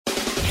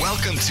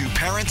Welcome to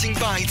Parenting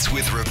Bites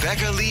with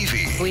Rebecca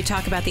Levy. We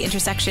talk about the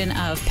intersection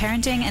of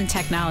parenting and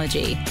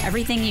technology.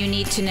 Everything you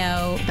need to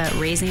know about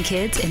raising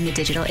kids in the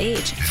digital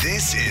age.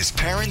 This is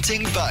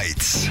Parenting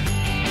Bites.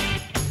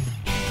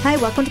 Hi,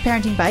 welcome to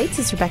Parenting Bites.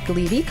 It's Rebecca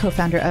Levy,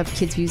 co-founder of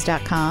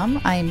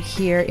KidsViews.com. I'm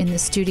here in the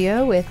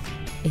studio with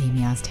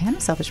Amy Oztan of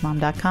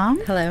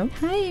SelfishMom.com. Hello.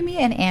 Hi, Amy.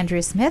 And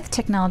Andrea Smith,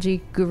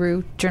 technology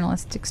guru,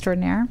 journalist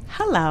extraordinaire.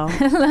 Hello.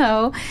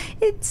 Hello.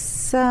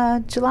 It's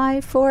July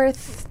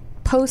 4th,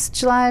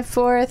 post-July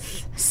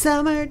 4th.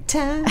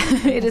 Summertime.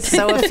 It is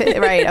so,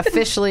 right,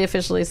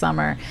 officially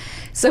summer.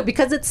 So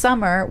because it's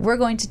summer, we're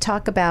going to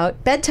talk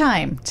about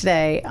bedtime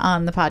today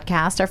on the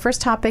podcast. Our first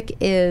topic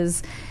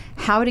is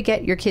how to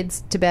get your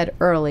kids to bed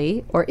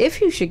early, or if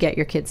you should get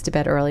your kids to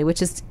bed early,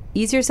 which is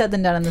easier said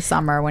than done in the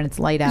summer when it's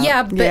light out.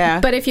 Yeah,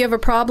 but if you have a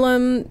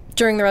problem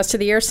during the rest of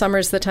the year,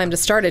 summer's the time to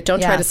start it.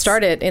 Don't try to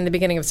start it in the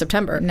beginning of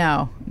September.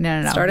 No.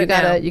 Start it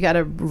now. You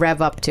gotta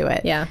rev up to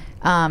it. Yeah.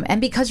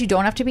 And because you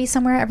don't have to be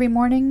somewhere every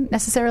morning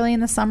necessarily in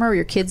the summer, or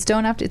your kids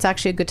don't have to, it's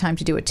actually a good time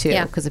to do it too.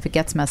 Yeah. Because if it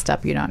gets messed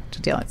up, you don't have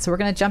to deal with it. So we're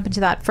going to jump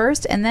into that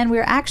first. And then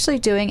we're actually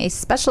doing a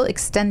special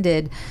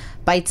extended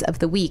Bites of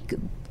the Week.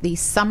 The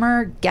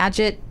summer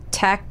gadget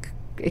tech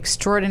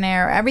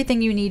extraordinaire,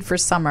 everything you need for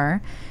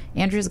summer.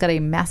 Andrew's got a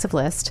massive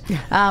list.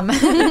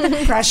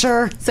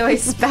 Pressure. So a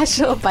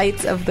special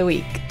Bites of the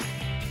Week.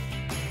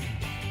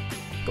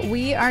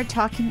 We are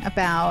talking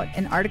about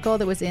an article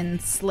that was in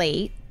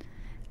Slate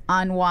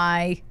on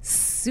why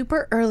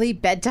super early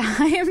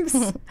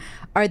bedtimes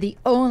are the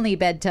only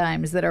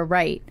bedtimes that are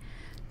right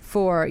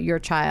for your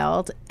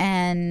child.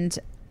 And,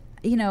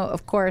 you know,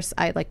 of course,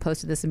 I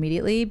posted this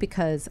immediately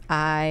because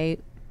I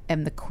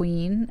am the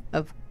queen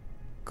of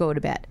go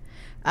to bed.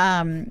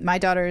 My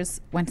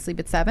daughters went to sleep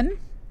at 7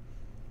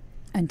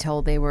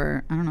 until they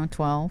were,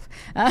 12.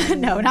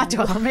 No, not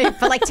 12, maybe,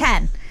 but like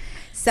 10.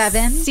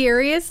 7.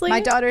 Seriously?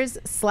 My daughters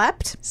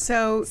slept.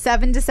 So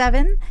 7 to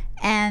 7.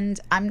 And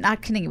I'm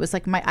not kidding. It was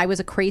like I was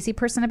a crazy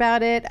person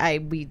about it.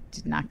 We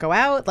did not go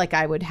out. Like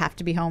I would have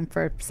to be home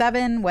for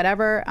 7,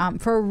 whatever.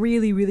 For a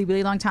really, really,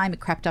 really long time, it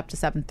crept up to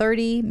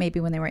 7:30, maybe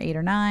when they were 8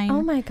 or 9.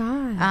 Oh my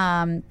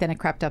God. Then it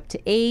crept up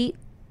to 8,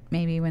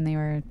 maybe when they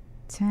were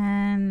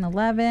 10,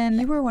 11.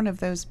 You were one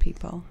of those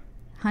people.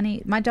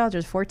 Honey, my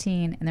daughter's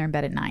 14 and they're in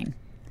bed at 9.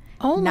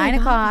 Oh my 9 God.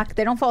 o'clock.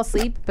 They don't fall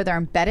asleep, but they're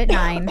in bed at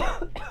 9.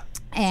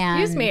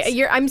 And Excuse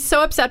me. I'm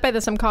so upset by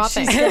this. I'm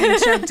coughing. She's getting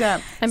choked up.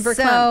 I'm verklempt.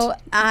 So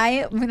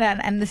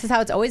and this is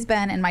how it's always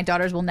been, and my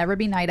daughters will never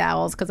be night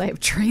owls because I have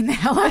trained the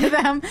hell out of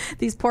them.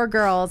 These poor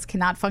girls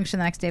cannot function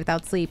the next day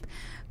without sleep.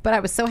 But I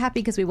was so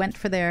happy because we went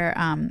for their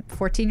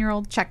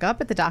 14-year-old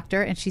checkup at the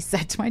doctor, and she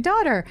said to my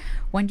daughter,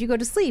 when do you go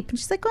to sleep? And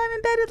she's like, I'm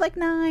in bed at like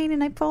 9,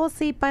 and I fall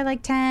asleep by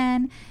like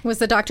 10. Was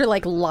the doctor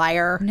like,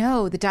 liar?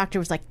 No, the doctor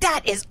was like,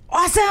 that is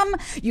awesome.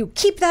 You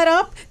keep that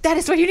up. That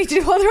is what you need to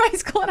do all through high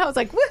school. And I was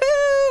like,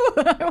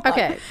 woohoo.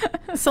 Okay,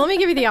 so let me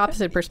give you the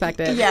opposite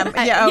perspective. Yeah.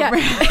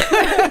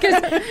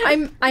 Because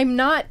I'm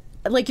not,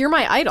 like, you're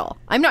my idol.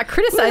 I'm not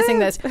criticizing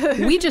this.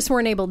 We just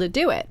weren't able to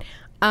do it.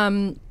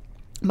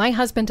 My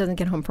husband doesn't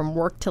get home from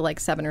work till like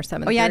 7 or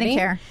 7:30. Oh yeah, I didn't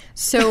care.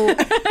 So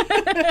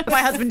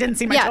my husband didn't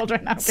see my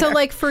children. I don't So care.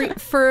 like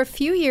for a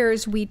few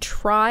years, we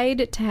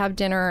tried to have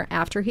dinner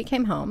after he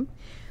came home,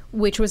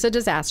 which was a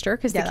disaster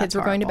because the kids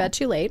were going to bed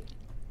too late.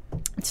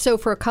 So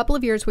for a couple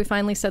of years, we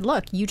finally said,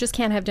 look, you just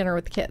can't have dinner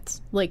with the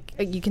kids. Like,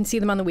 you can see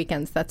them on the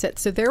weekends. That's it.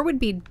 So there would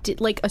be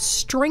like a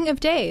string of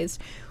days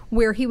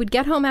where he would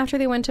get home after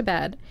they went to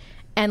bed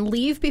and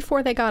leave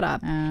before they got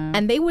up,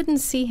 and they wouldn't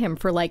see him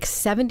for like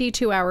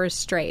 72 hours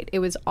straight. It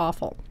was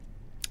awful.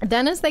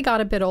 Then as they got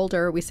a bit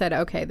older, we said,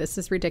 okay, this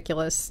is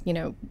ridiculous. You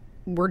know,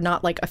 we're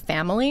not like a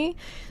family.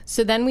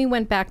 So then we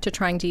went back to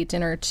trying to eat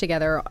dinner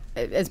together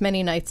as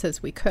many nights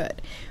as we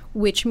could,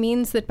 which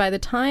means that by the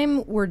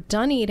time we're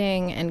done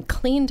eating and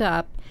cleaned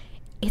up,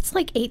 it's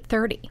like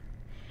 8:30.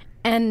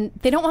 And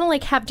they don't want to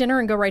like have dinner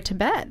and go right to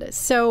bed.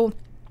 So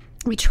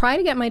we try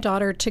to get my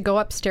daughter to go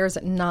upstairs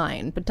at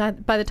 9,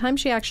 but by the time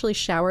she actually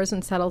showers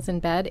and settles in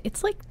bed,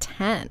 it's like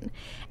 10.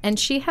 And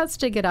she has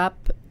to get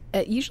up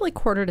at usually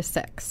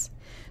 5:45.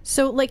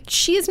 So, like,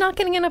 she is not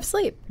getting enough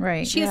sleep.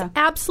 Right. She is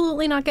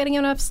absolutely not getting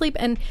enough sleep.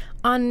 And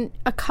on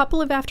a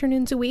couple of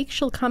afternoons a week,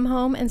 she'll come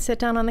home and sit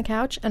down on the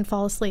couch and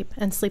fall asleep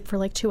and sleep for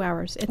like 2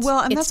 hours. It's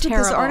Well, and it's that's terrible.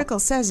 what this article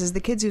says, is the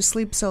kids who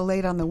sleep so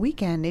late on the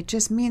weekend, it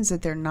just means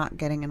that they're not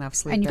getting enough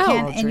sleep. And you at all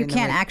can't during the week.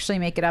 actually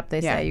make it up. They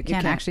Yeah, say you you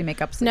can't can't. actually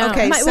make up sleep. No.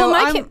 Okay, so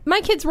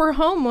my kids were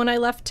home when I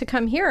left to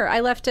come here.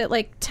 I left at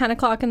like 10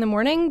 o'clock in the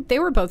morning. They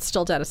were both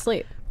still dead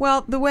asleep.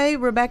 Well, the way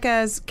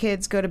Rebecca's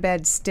kids go to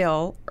bed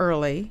still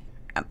early,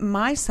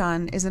 my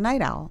son is a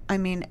night owl. I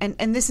mean,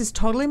 and this is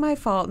totally my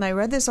fault. And I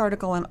read this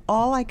article, and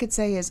all I could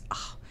say is,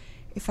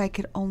 if I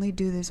could only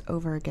do this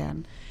over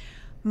again.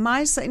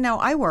 My son, now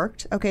I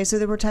worked. Okay, so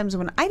there were times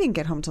when I didn't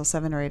get home till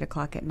 7 or 8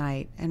 o'clock at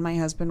night, and my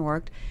husband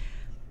worked.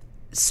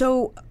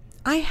 So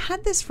I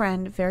had this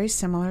friend very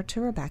similar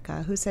to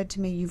Rebecca who said to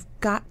me, you've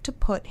got to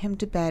put him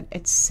to bed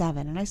at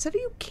 7. And I said, are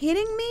you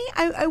kidding me?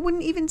 I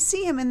wouldn't even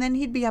see him, and then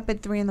he'd be up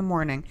at 3 in the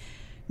morning.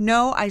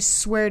 No, I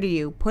swear to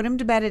you, put him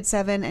to bed at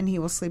 7 and he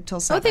will sleep till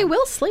 7. Oh, they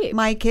will sleep.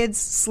 My kids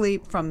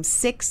sleep from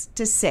 6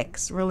 to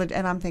 6, really,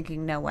 and I'm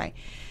thinking, no way.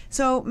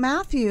 So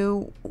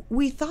Matthew,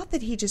 we thought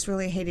that he just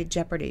really hated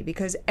Jeopardy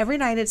because every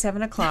night at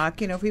 7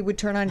 o'clock, if he would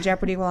turn on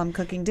Jeopardy while I'm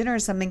cooking dinner or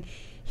something,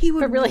 he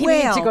would really, wail.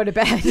 he needed to go to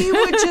bed. He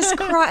would just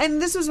cry,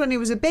 and this was when he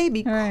was a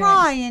baby,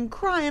 cry and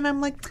cry, and I'm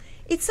like,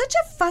 it's such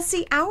a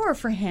fussy hour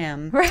for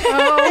him. Right.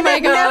 Oh my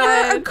It God.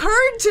 never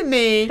occurred to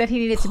me that he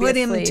needed to put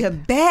be him asleep. to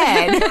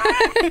bed.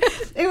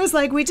 It was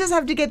like, we just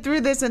have to get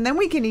through this and then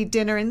we can eat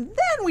dinner and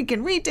then we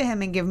can read to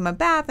him and give him a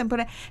bath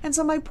and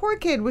so my poor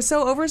kid was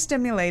so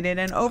overstimulated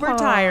and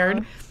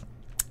overtired.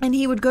 And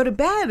he would go to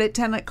bed at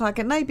 10 o'clock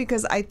at night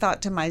because I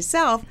thought to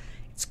myself,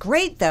 it's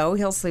great though,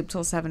 he'll sleep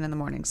till 7 in the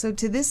morning. So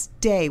to this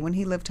day, when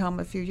he lived home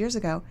a few years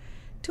ago,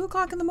 2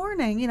 o'clock in the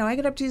morning, I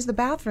get up to use the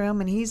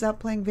bathroom and he's up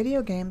playing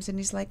video games and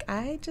he's like,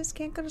 I just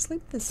can't go to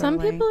sleep this Some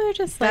early. people are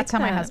just like That's how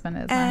my that. husband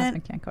is. My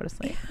husband can't go to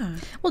sleep. Yeah.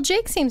 Well,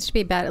 Jake seems to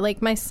be bad.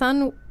 Like my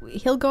son,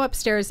 he'll go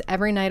upstairs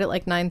every night at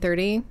like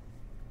 9:30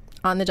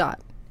 on the dot,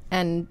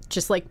 and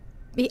just like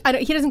he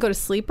doesn't go to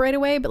sleep right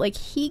away, but like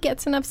he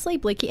gets enough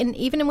sleep. Like, and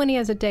even when he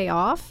has a day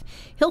off,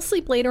 he'll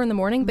sleep later in the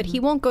morning, but he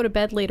won't go to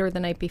bed later the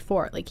night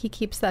before. Like he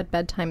keeps that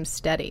bedtime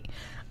steady.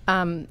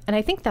 And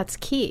I think that's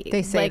key.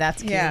 They say like,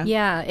 that's key.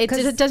 Yeah.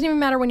 it doesn't even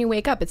matter when you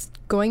wake up. It's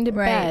going to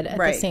bed at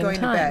the same going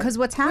to time. bed. Because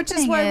what's happening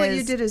Which is why is what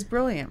you did is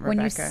brilliant, Rebecca.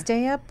 when you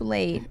stay up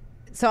late.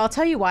 So I'll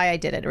tell you why I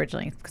did it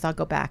originally, because I'll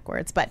go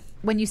backwards. But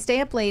when you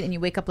stay up late and you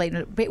wake up late,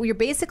 what you're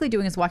basically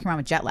doing is walking around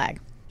with jet lag.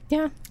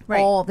 Yeah.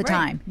 All the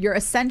time. You're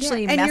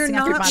essentially And you're messing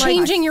up your not body.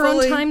 Changing your own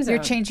fully- time zone.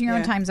 You're changing your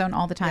own time zone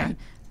all the time.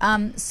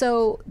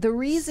 So the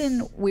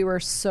reason we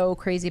were so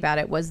crazy about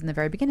it was in the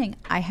very beginning,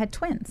 I had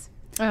twins.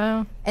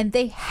 Oh. And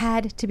they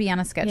had to be on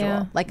a schedule.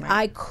 Yeah. Like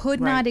I could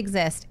not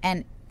exist.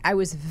 And I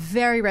was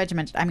very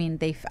regimented. I mean,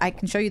 I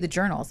can show you the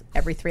journals.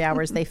 Every 3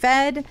 hours they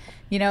fed,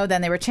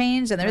 then they were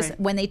changed. And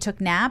when they took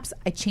naps,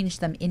 I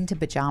changed them into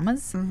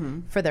pajamas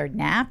for their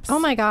naps. Oh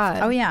my God.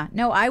 Oh yeah.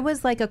 No, I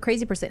was like a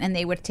crazy person. And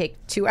they would take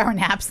 2-hour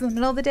naps in the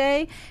middle of the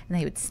day and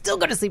they would still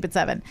go to sleep at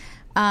 7.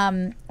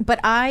 But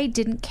I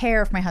didn't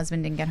care if my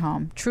husband didn't get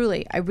home.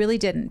 Truly. I really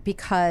didn't,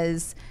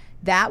 because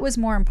that was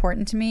more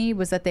important to me,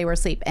 was that they were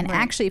asleep. And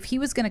actually, if he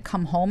was going to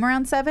come home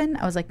around 7,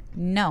 I was like,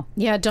 no.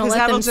 Yeah, don't 'Cause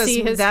let them that'll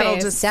see his that'll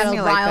face. just That'll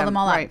stimulate rile them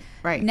all right, up.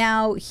 Right.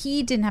 Now,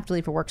 he didn't have to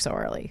leave for work so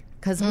early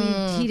because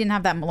he didn't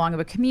have that long of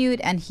a commute,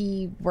 and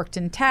he worked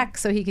in tech,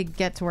 so he could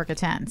get to work at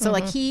 10. So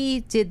like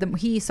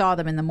he saw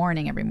them in the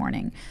morning every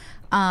morning.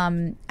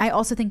 I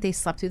also think they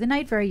slept through the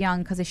night very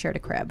young because they shared a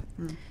crib.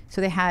 So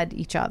they had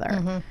each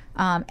other.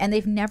 And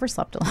they've never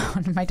slept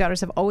alone. My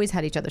daughters have always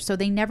had each other. So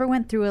they never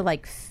went through a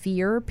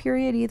fear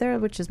period either,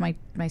 which is my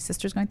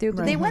sister's going through.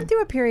 They went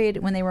through a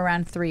period when they were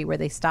around 3 where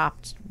they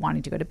stopped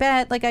wanting to go to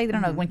bed. Like, I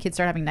don't know, when kids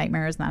start having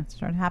nightmares and that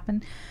started to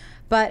happen.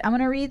 But I'm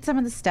going to read some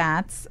of the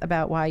stats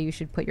about why you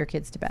should put your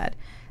kids to bed.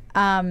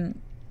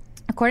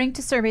 According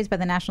to surveys by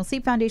the National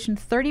Sleep Foundation,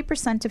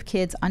 30% of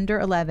kids under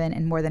 11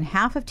 and more than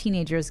half of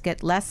teenagers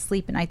get less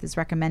sleep at night than is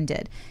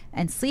recommended.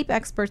 And sleep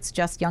experts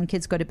suggest young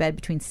kids go to bed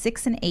between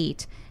 6 and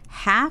 8.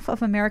 Half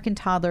of American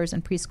toddlers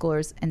and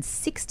preschoolers and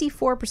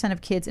 64%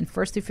 of kids in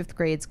 1st through 5th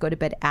grades go to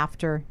bed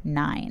after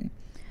 9.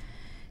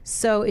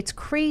 So it's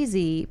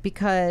crazy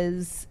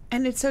because...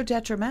 And it's so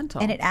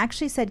detrimental. And it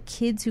actually said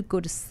kids who go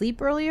to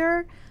sleep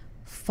earlier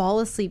fall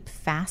asleep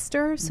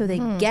faster, so they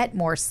get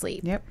more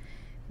sleep. Yep.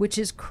 Which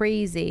is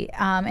crazy.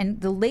 And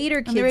the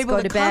later they're kids able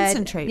go to to bed.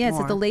 concentrate Yes,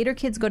 more. if the later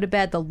kids go to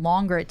bed, the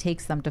longer it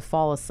takes them to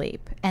fall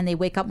asleep. And they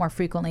wake up more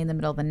frequently in the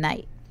middle of the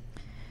night.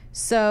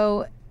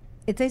 So,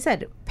 they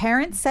said,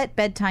 parents set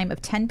bedtime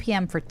of 10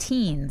 p.m. for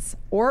teens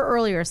or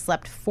earlier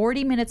slept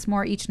 40 minutes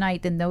more each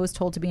night than those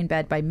told to be in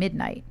bed by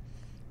midnight.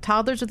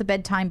 Toddlers with a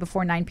bedtime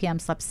before 9 p.m.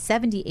 slept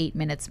 78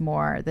 minutes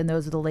more than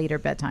those with a later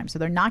bedtime. So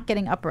they're not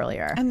getting up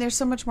earlier. And they're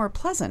so much more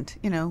pleasant.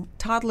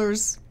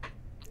 Toddlers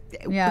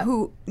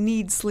who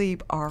need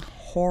sleep are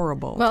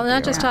horrible. Well, to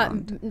not be just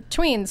around.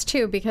 tweens,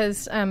 too,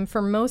 because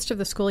for most of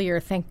the school year,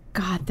 thank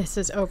God this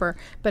is over,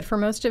 but for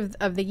most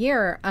of the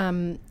year,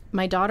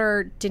 my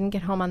daughter didn't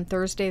get home on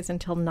Thursdays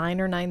until 9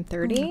 or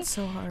 9:30. It's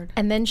so hard.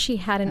 And then she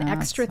had an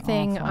extra it's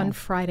thing awful. on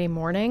Friday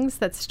mornings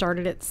that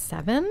started at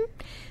 7.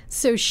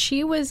 So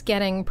she was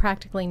getting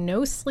practically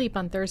no sleep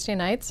on Thursday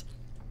nights.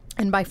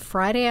 And by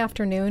Friday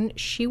afternoon,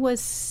 she was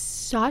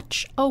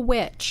such a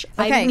witch.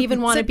 I didn't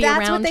even want to be around her.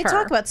 That's what they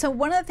talk about. So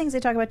one of the things they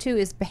talk about, too,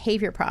 is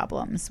behavior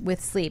problems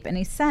with sleep. And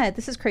he said,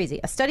 this is crazy,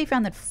 a study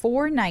found that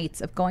 4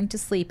 nights of going to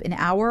sleep an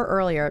hour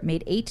earlier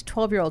made 8 to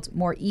 12-year-olds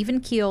more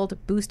even-keeled,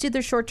 boosted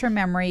their short-term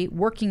memory,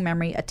 working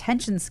memory,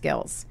 attention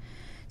skills.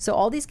 So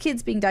all these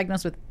kids being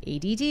diagnosed with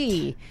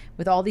ADD,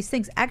 with all these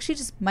things, actually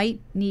just might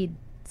need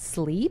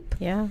sleep.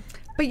 Yeah.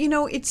 But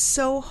it's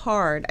so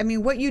hard. I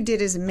mean, what you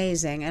did is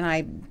amazing, and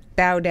I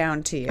bow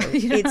down to you.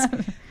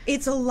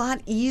 It's a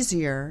lot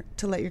easier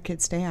to let your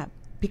kids stay up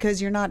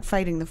because you're not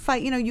fighting the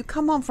fight. You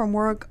come home from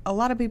work. A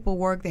lot of people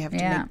work. They have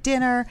to make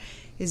dinner.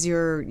 is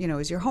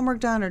your homework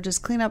done, or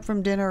just clean up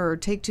from dinner, or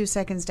take 2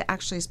 seconds to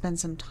actually spend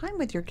some time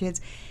with your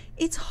kids.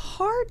 It's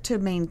hard to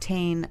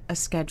maintain a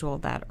schedule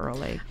that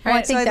early. Well,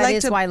 I think that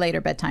is why later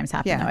bedtimes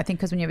happen, though. I think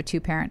because when you have a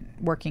 2-parent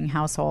working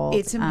household,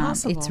 it's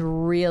impossible. It's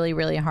really,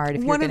 really hard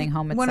if you're getting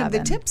home at 7. One of the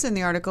tips in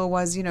the article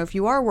was, if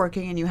you are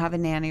working and you have a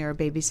nanny or a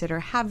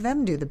babysitter, have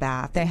them do the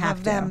bath. They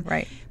have them,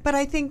 right. But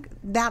I think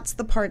that's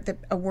the part that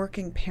a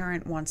working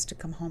parent wants to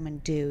come home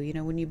and do.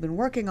 When you've been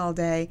working all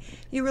day,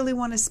 you really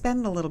want to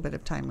spend a little bit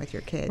of time with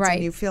your kids. Right.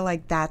 And you feel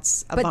like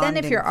that's a But then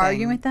if you're thing.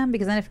 arguing with them,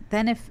 because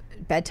then if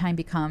bedtime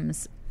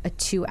becomes a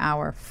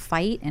 2-hour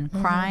fight and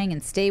crying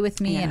and stay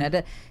with me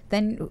and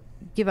then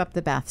give up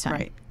the bath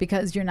time,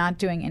 because you're not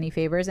doing any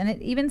favors. And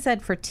it even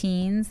said for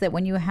teens that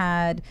when you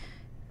had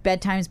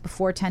bedtimes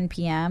before 10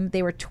 p.m.,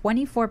 they were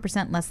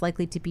 24% less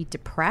likely to be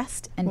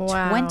depressed and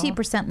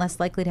 20% less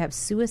likely to have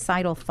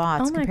suicidal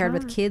thoughts compared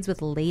with kids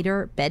with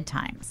later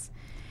bedtimes.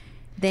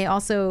 They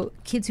also,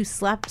 kids who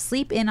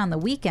sleep in on the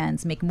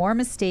weekends make more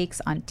mistakes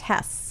on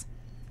tests,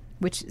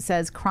 which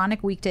says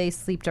chronic weekday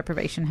sleep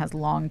deprivation has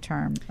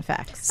long-term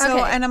effects.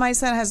 So, and my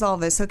son has all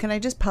this. So can I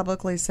just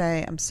publicly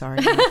say, I'm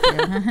sorry, Matthew.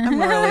 I'm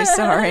really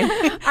sorry.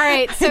 All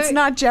right. So it's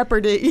not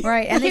Jeopardy.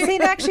 Right. And they say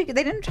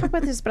they didn't talk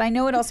about this, but I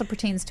know it also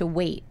pertains to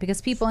weight, because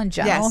people in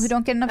general who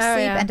don't get enough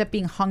sleep end up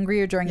being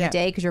hungrier during the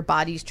day because your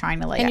body's trying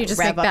to and you just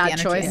rev make up bad the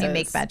energy choices. and you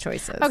make bad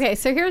choices. Okay.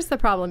 So here's the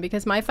problem,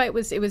 because my fight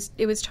was, it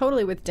was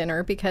totally with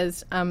dinner,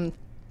 because,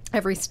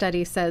 every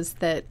study says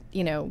that,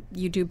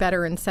 you do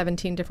better in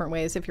 17 different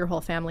ways if your whole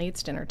family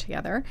eats dinner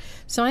together.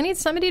 So I need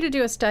somebody to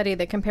do a study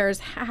that compares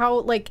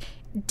how,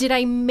 did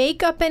I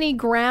make up any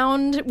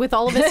ground with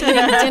all of us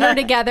eating dinner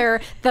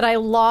together that I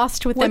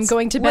lost with them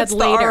going to bed what's the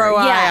later?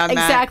 ROI yeah, on that?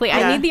 exactly. Yeah.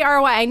 I need the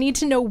ROI. I need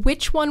to know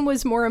which one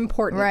was more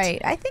important.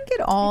 Right. I think it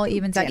all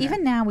evens out.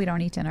 Even now, we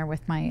don't eat dinner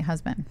with my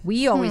husband.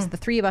 We always, the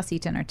 3 of us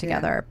eat dinner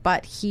together,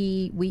 but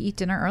we eat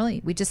dinner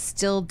early. We just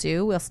still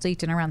do. We'll still eat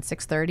dinner around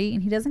 6:30,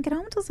 and he doesn't get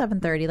home until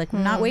 7:30. We're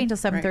not waiting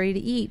until 7:30 to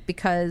eat,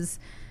 because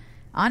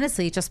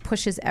honestly, it just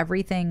pushes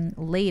everything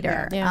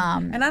later. Yeah.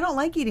 And I don't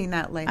like eating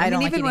that late. I don't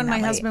like even eating when that my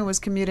late. husband was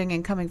commuting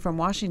and coming from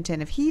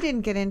Washington, if he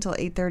didn't get in till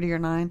 8:30 or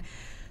 9,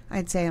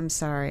 I'd say, I'm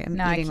sorry, I'm eating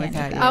can't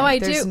without do you. that. Oh, I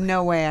There's do.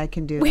 no way I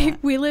can do that.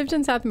 We lived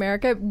in South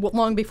America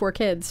long before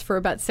kids for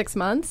about 6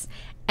 months,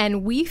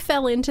 and we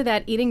fell into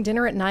that eating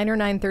dinner at 9 or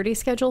 9:30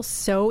 schedule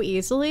so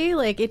easily.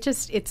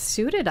 It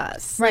suited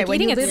us. Right, when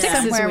eating you at live 6 is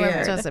somewhere where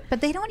weird. it does it. But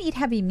they don't eat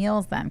heavy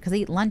meals then, because they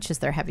eat lunch as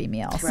their heavy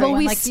meal. So Well, when,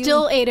 we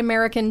still ate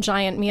American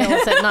giant meals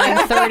at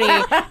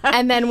 9:30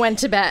 and then went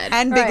to bed.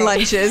 And big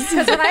lunches.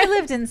 Because when I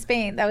lived in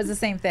Spain, that was the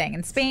same thing.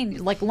 In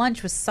Spain,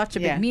 lunch was such a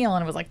big meal,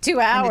 and it was 2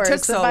 hours. took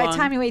so by long. the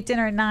time you ate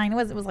dinner at 9, it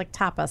was like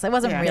tapas. It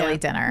wasn't really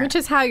dinner. Which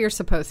is how you're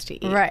supposed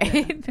to eat.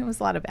 Right. There was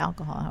a lot of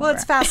alcohol. However. Well,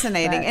 it's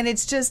fascinating. But- And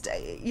it's just,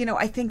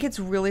 I think it's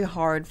really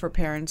hard for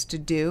parents to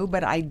do,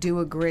 but I do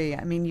agree.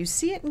 I mean, you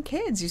see it in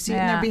kids. You see it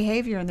in their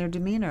behavior and their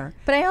demeanor.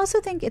 But I also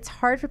think it's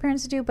hard for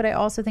parents to do, but I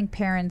also think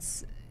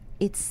parents,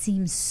 it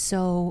seems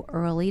so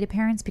early to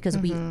parents because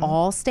we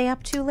all stay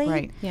up too late.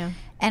 Right. Yeah.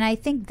 And I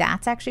think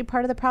that's actually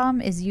part of the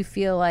problem is you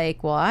feel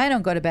like, well, I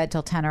don't go to bed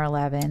till 10 or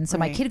 11. So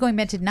my Right. kid going to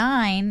bed to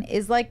 9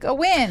 is like a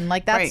win.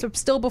 That's Right.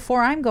 still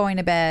before I'm going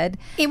to bed.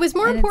 It was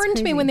more And it's important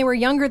to me crazy. when they were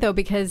younger, though,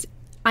 because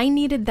I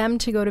needed them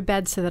to go to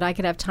bed so that I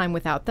could have time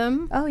without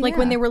them. Oh, Like yeah.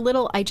 when they were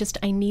little, I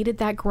needed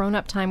that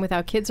grown-up time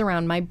without kids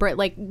around.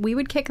 We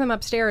would kick them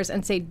upstairs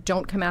and say,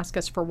 don't come ask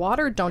us for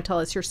water. Don't tell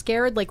us you're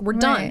scared. We're Right.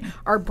 done.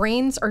 Our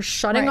brains are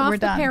shutting Right, off we're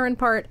the done. parent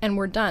part, and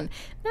we're done.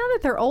 Now that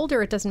they're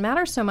older, it doesn't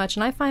matter so much,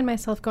 and I find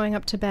myself going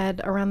up to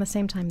bed around the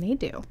same time they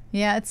do.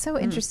 Yeah, it's so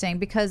interesting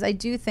because I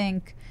do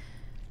think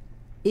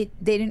they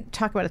didn't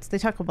talk about it. They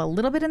talk about a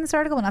little bit in this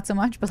article, but not so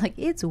much. But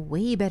it's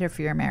way better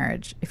for your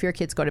marriage if your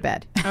kids go to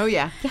bed. Oh,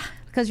 yeah.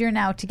 Because you're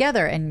now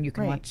together and you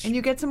can watch. And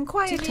you get some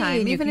quiet TV, time.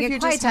 and Even you if can you get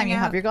quiet just time, hang you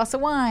have out. your glass of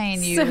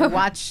wine. You So-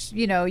 watch,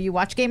 you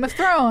watch Game of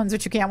Thrones,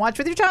 which you can't watch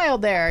with your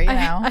child there. You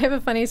know, I have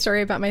a funny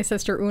story about my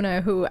sister Una,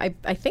 who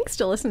I think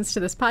still listens to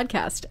this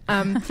podcast.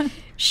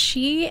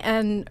 She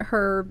and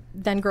her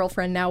then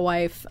girlfriend, now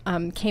wife,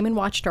 came and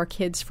watched our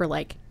kids for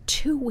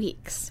 2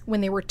 weeks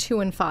when they were 2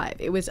 and 5.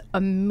 It was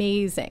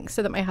amazing,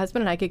 so that my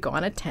husband and I could go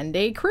on a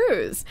 10-day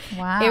cruise.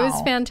 Wow. It was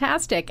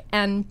fantastic.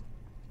 And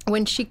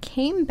when she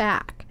came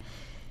back,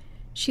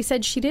 she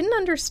said she didn't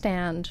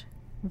understand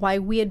why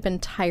we had been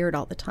tired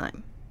all the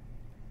time.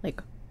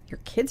 Your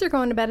kids are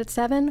going to bed at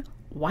 7.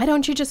 Why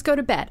don't you just go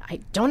to bed?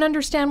 I don't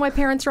understand why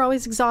parents are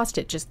always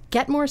exhausted. Just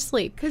get more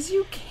sleep. Because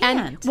you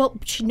can't.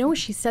 And,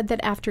 she said that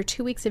after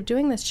 2 weeks of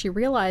doing this, she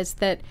realized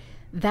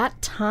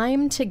that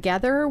time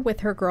together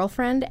with her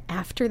girlfriend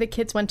after the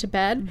kids went to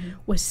bed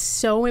was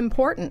so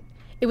important.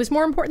 It was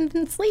more important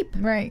than sleep.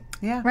 right?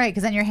 Yeah. right.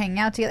 Because then you're hanging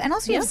out together, and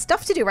also you have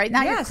stuff to do. Right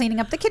now, you're Yes. cleaning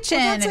up the kitchen.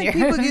 Well, that's and like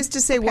you're people used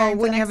to say, well, preparing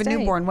for when the you have a next day.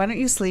 newborn, why don't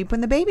you sleep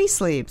when the baby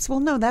sleeps? Well,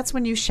 no, that's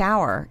when you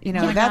shower.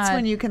 That's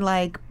when you can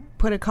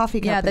put a coffee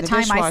cup Yeah, in the the time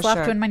I dishwasher.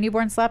 slept when my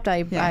newborn slept,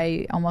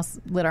 I almost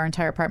lit our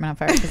entire apartment on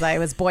fire because I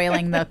was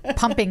boiling the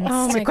pumping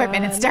Oh my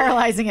equipment and God.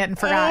 sterilizing it and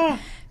forgot.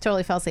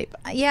 Totally fell asleep.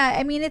 Yeah,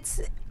 I mean,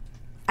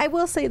 I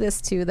will say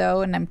this too,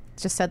 though, and I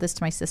just said this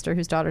to my sister,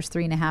 whose daughter's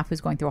 3.5, who's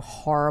going through a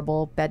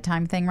horrible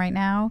bedtime thing right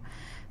now.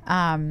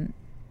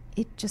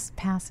 It just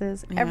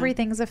passes. Yeah.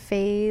 Everything's a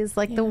phase.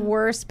 Like the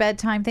worst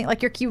bedtime thing.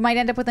 Like you might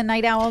end up with a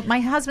night owl. My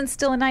husband's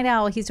still a night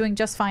owl. He's doing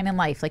just fine in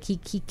life. Like he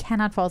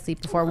cannot fall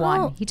asleep before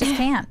 1. He just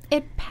can't.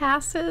 It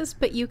passes,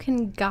 but you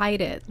can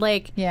guide it.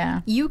 Like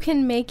you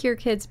can make your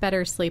kids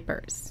better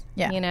sleepers.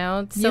 Yeah. You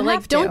know? So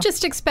don't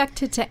just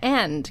expect it to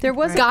end. There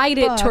was guide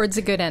it towards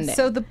a good ending.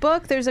 So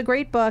there's a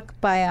great book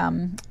by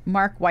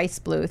Mark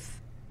Weisbluth,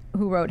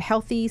 who wrote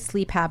Healthy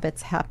Sleep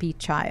Habits, Happy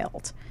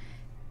Child.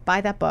 Buy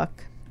that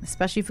book,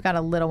 especially if you've got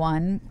a little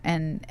one,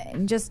 and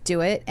just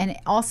do it. And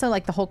also,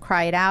 like, the whole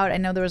cry it out. I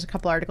know there was a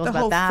couple articles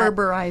about that. The whole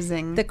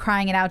Ferberizing. The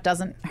crying it out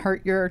doesn't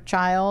hurt your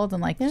child,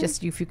 and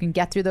just if you can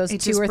get through those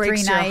 2 or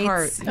 3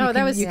 nights,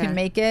 you can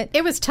make it.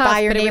 It was tough.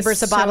 Buy your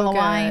neighbors a bottle of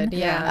wine.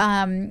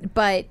 Yeah.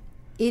 But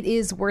it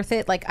is worth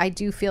it. Like, I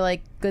do feel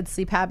like good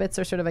sleep habits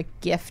are sort of a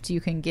gift you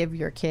can give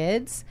your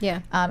kids. Yeah.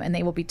 And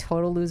they will be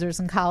total losers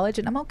in college,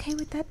 and I'm okay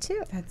with that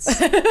too.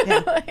 That's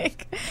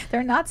like,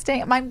 they're not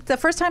staying. The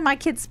first time my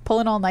kids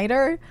pull an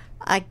all-nighter,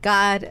 I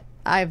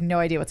have no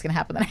idea what's going to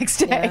happen the next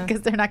day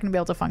because they're not going to be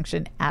able to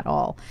function at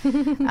all.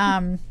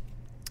 All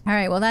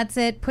right, well, that's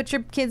it. Put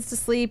your kids to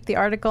sleep. The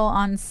article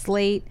on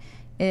Slate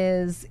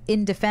is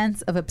In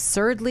Defense of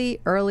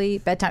Absurdly Early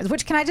Bedtimes,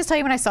 which, can I just tell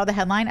you, when I saw the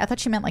headline, I thought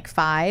she meant like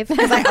 5,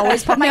 because I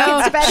always put my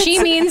kids to bed.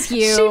 She means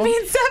you. She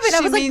means 7. I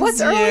was like, what's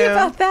early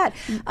about that?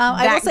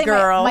 I will say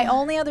my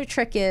only other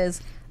trick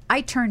is I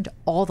turned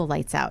all the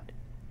lights out.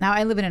 Now,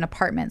 I live in an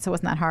apartment, so it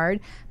wasn't that hard,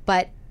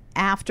 but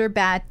after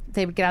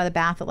they would get out of the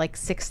bath at like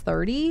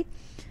 6:30,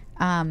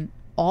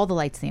 all the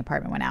lights in the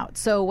apartment went out.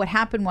 So what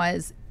happened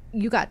was,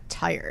 you got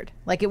tired.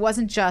 Like, it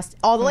wasn't just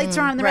all the lights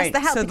are on in the rest of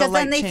the house, so because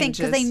then they think,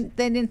 because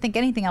they didn't think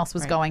anything else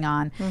was going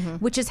on,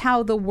 which is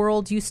how the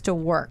world used to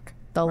work.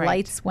 The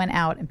lights went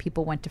out and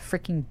people went to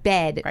freaking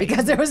bed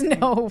because there was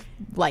no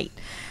light.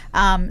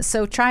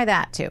 So try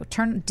that too.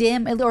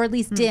 Dim, or at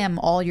least dim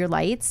all your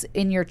lights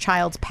in your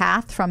child's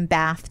path from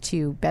bath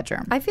to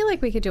bedroom. I feel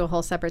like we could do a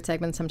whole separate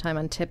segment sometime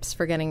on tips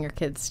for getting your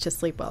kids to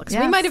sleep well. Because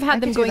we might have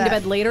had them going to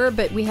bed later,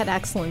 but we had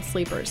excellent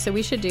sleepers. So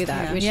we should do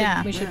that.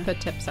 We should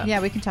put tips up.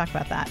 Yeah, we can talk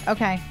about that.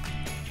 Okay.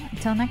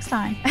 Until next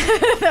time.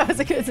 That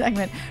was a good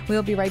segment.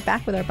 We'll be right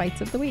back with our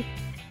Bites of the Week.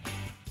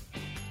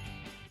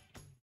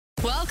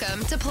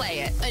 Welcome to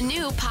Play It, a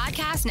new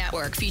podcast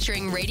network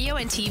featuring radio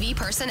and TV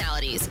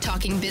personalities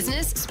talking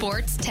business,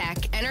 sports, tech,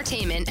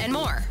 entertainment, and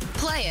more.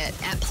 Play it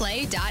at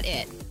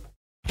play.it.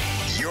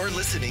 You're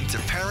listening to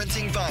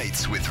Parenting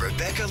Bites with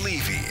Rebecca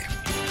Levy.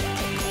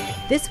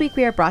 This week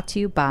we are brought to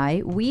you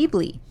by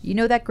Weebly. You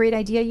know that great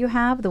idea you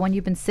have, the one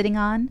you've been sitting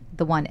on,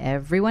 the one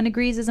everyone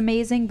agrees is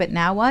amazing, but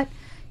now what?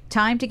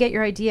 Time to get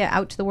your idea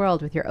out to the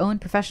world with your own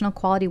professional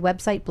quality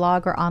website,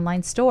 blog, or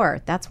online store.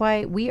 That's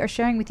why we are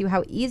sharing with you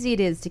how easy it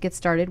is to get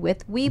started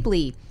with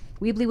Weebly.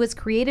 Weebly was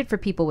created for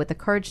people with the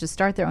courage to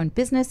start their own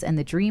business and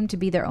the dream to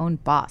be their own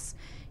boss.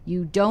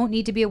 You don't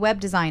need to be a web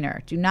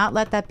designer. Do not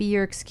let that be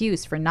your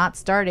excuse for not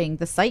starting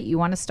the site you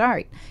want to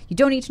start. You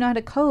don't need to know how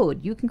to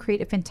code. You can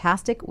create a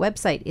fantastic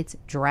website. It's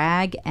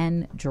drag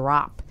and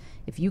drop.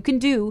 If you can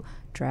do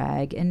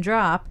drag and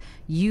drop,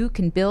 you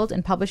can build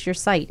and publish your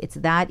site. It's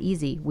that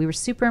easy. We were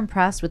super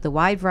impressed with the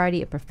wide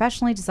variety of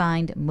professionally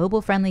designed,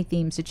 mobile-friendly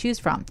themes to choose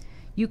from.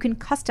 You can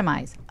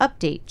customize,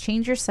 update,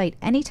 change your site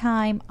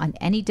anytime on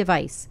any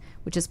device,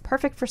 which is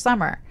perfect for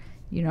summer.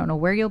 You don't know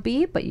where you'll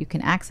be, but you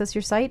can access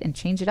your site and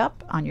change it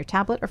up on your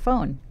tablet or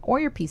phone or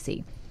your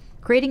PC.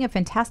 Creating a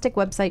fantastic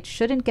website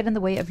shouldn't get in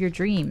the way of your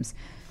dreams.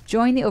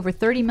 Join the over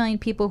 30 million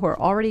people who are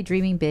already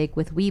dreaming big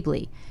with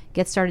Weebly.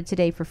 Get started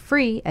today for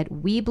free at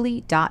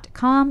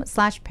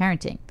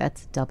Weebly.com/parenting.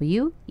 That's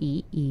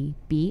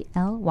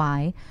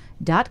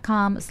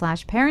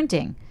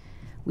WEEBLY.com/parenting.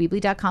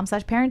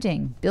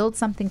 Weebly.com/parenting. Build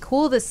something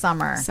cool this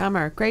summer.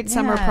 Great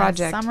summer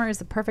project. Summer is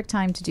the perfect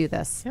time to do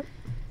this. Yep.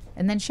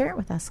 And then share it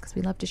with us, because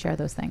we love to share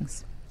those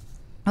things.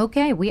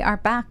 Okay, we are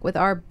back with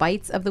our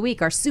Bites of the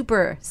Week, our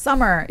super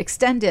summer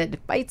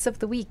extended Bites of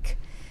the Week.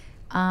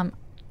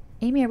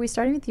 Amy, are we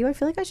starting with you? I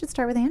feel like I should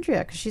start with Andrea,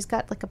 because she's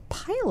got like a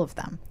pile of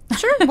them.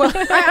 Sure. Well,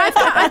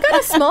 I've got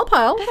a small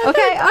pile. Okay,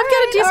 I've got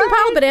a decent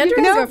pile, but Andrea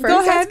can go first. Go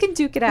ahead. You guys can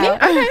duke it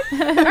out. Okay.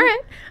 All right.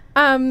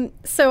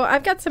 So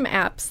I've got some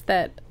apps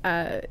that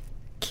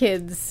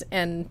kids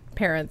and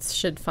parents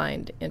should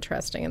find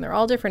interesting, and they're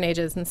all different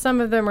ages, and some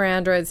of them are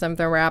Android, some of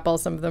them are Apple,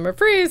 some of them are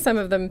free, some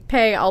of them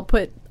pay. I'll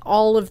put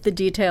all of the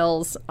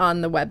details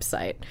on the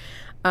website.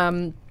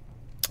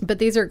 But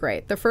these are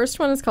great. The first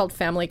one is called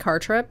Family Car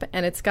Trip,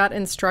 and it's got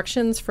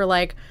instructions for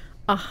like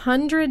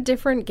 100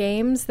 different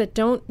games that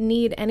don't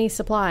need any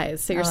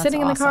supplies. So you're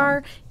sitting in the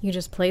car, you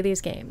just play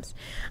these games.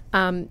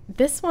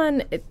 This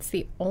one, it's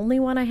the only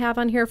one I have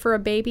on here for a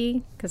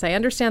baby, because I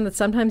understand that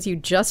sometimes you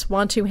just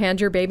want to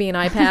hand your baby an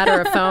iPad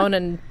or a phone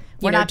and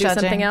do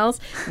something else.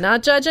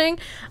 Not judging.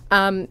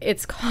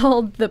 It's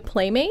called The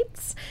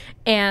Playmates,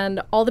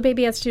 and all the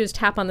baby has to do is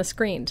tap on the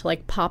screen to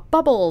like pop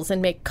bubbles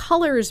and make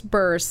colors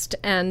burst,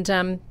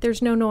 and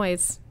there's no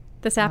noise.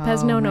 This app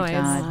has no noise.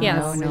 God,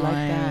 Yes. no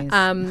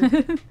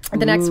noise.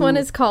 The next one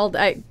is called,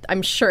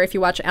 I'm sure if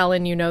you watch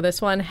Ellen, you know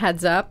this one,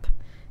 Heads Up.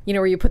 You know,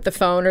 where you put the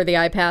phone or the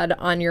iPad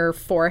on your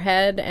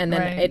forehead and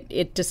then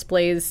it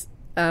displays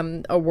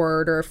a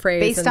word or a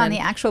phrase. Based on the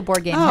actual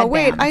board game. Oh,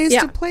 wait. I used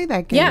Yeah. to play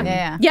that game.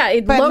 Yeah,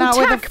 But low not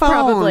with a tech phone.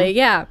 probably.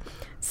 Yeah.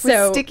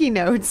 So With sticky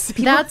notes.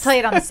 People play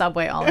it on the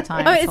subway all the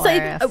time. It's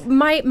hilarious.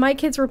 like my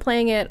kids were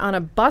playing it on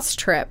a bus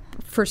trip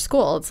for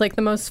school. It's like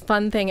the most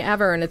fun thing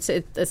ever, and it's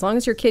as long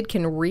as your kid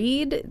can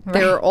read,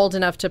 they're old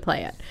enough to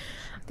play it.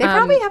 They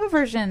probably have a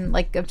version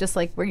like of just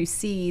like where you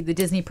see the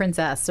Disney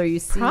princess or you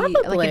see like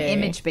Probably. an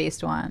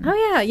image-based one.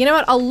 Oh yeah, you know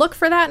what? I'll look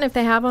for that, and if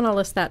they have one, I'll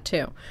list that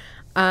too.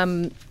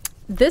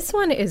 This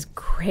one is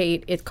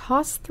great. It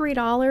costs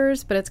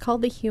 $3, but it's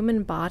called The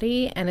Human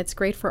Body, and it's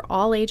great for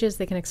all ages.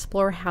 They can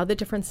explore how the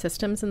different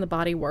systems in the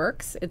body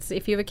works. It's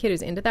if you have a kid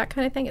who's into that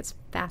kind of thing, it's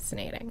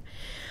fascinating.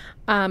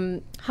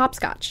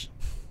 Hopscotch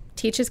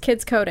teaches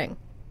kids coding.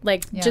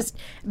 Like just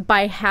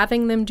by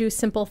having them do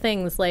simple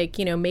things like,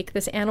 you know, make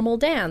this animal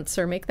dance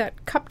or make that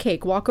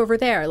cupcake walk over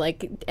there.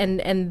 Like,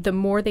 and the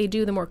more they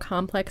do, the more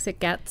complex it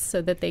gets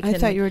so that they can. I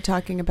thought you were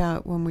talking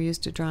about when we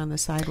used to draw on the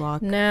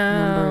sidewalk No.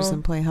 numbers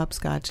and play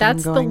hopscotch.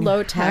 That's and I'm going, the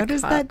low-tech How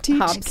does that teach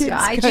hopscotch. kids?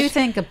 I do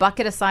think a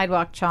bucket of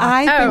sidewalk chalk.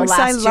 I think will I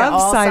last you love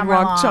all summer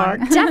sidewalk long.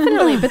 chalk.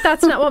 Definitely, but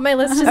that's not what my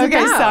list is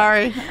Okay, about.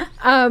 sorry.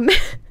 Um,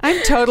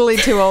 I'm totally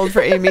too old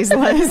for Amy's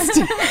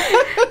list.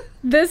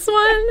 This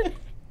one,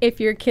 if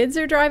your kids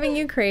are driving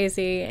you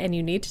crazy and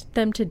you need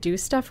them to do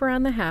stuff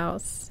around the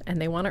house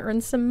and they want to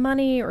earn some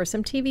money or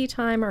some TV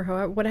time or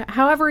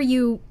however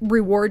you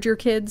reward your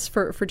kids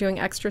for doing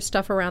extra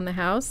stuff around the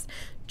house,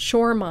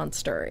 Chore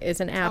Monster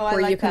is an app I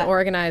where like you can that.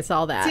 organize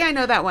all that. See, I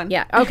know that one.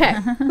 Yeah,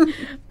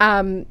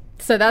 okay.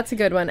 So that's a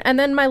good one. And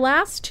then my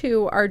last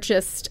two are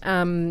just,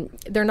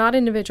 they're not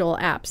individual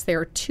apps. They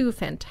are two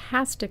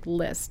fantastic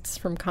lists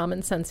from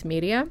Common Sense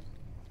Media.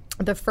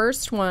 The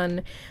first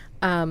one,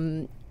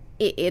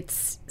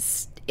 it's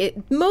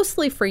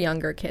mostly for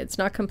younger kids,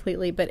 not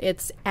completely, but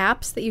it's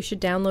apps that you should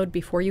download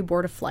before you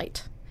board a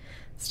flight.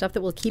 Stuff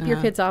that will keep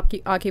your kids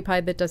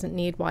occupied that doesn't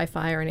need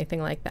Wi-Fi or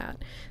anything like that.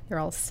 They're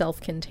all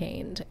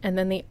self-contained. And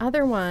then the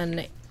other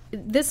one,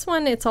 this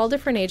one, it's all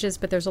different ages,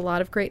 but there's a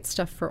lot of great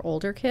stuff for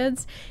older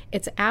kids.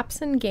 It's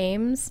apps and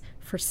games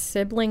for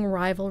sibling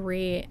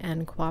rivalry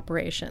and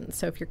cooperation.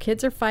 So if your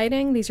kids are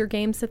fighting, these are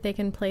games that they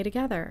can play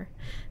together.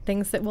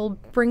 Things that will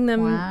bring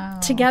them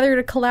together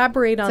to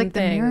collaborate on like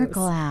things. the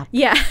Miracle app.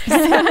 Yeah,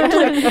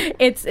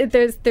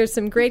 exactly. There's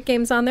some great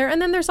games on there,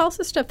 and then there's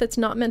also stuff that's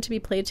not meant to be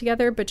played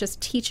together, but just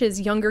teaches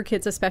younger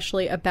kids,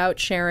 especially, about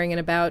sharing and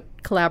about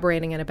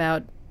collaborating and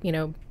about, you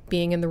know,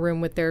 being in the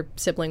room with their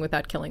sibling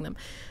without killing them.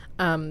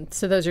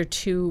 So those are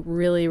two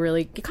really,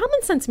 really...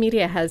 Common Sense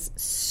Media has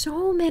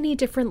so many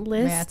different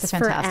lists Yeah, it's a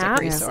for fantastic apps.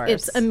 resource.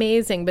 It's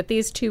amazing, but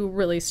these two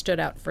really stood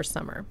out for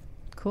summer.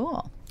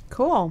 Cool.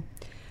 Cool.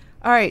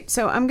 All right,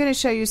 so I'm going to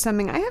show you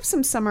something. I have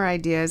some summer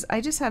ideas. I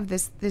just have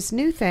this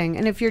new thing,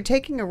 and if you're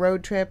taking a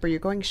road trip or you're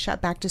going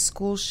back to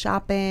school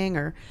shopping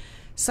or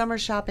summer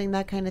shopping,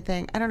 that kind of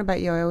thing, I don't know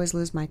about you, I always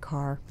lose my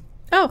car.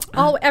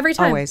 Oh, every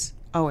time.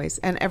 Always.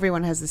 And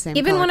everyone has the same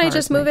Even color when I car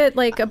just as me. move it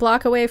like a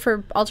block away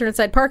for alternate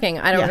side parking,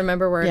 I don't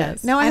remember where it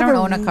is. No, I don't have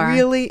own a car.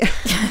 Really,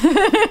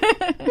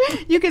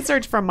 you can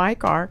search for my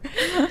car,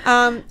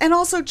 and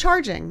also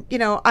charging. You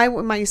know,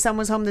 my son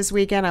was home this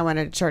weekend. I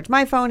wanted to charge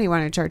my phone. He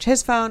wanted to charge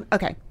his phone.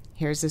 Okay,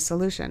 here's the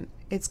solution.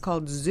 It's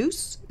called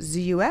Zeus,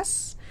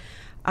 Z-U-S,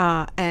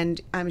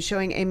 and I'm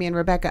showing Amy and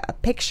Rebecca a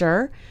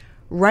picture.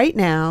 Right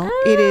now,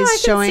 it is I can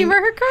see showing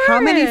where her car how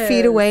many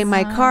feet is. away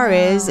my car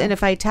is, and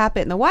if I tap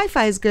it and the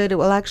Wi-Fi is good, it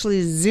will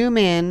actually zoom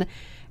in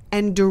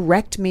and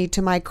direct me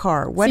to my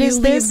car. What So is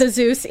you this? leave the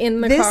Zeus in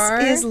the car?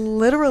 This is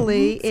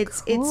literally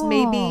it's cool.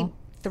 maybe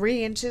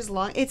 3 inches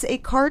long. It's a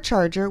car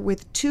charger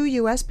with 2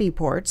 USB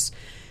ports,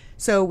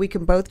 so we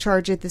can both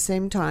charge at the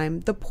same time.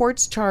 The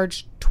ports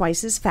charge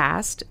twice as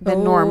fast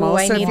than normal.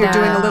 I So if need you're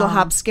doing a that. little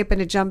hop, skip,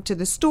 and a jump to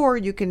the store,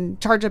 you can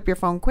charge up your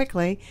phone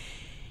quickly.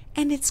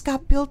 And it's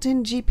got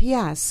built-in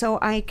GPS. So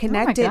I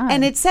connect it, God.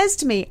 and it says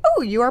to me,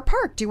 "Oh, you are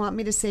parked. Do you want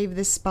me to save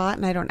this spot?"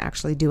 And I don't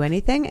actually do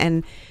anything.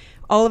 And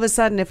all of a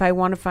sudden, if I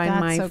want to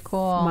find That's so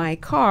cool. my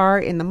car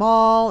in the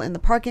mall, in the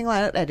parking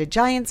lot, at a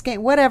Giants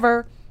game,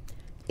 whatever,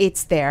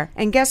 it's there.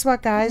 And guess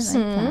what, guys?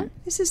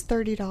 This is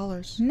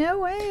 $30. No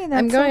way. That's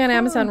I'm going so on cool.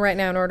 Amazon right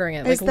now and ordering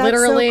it. Is Like that so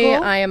literally,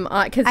 cool? I am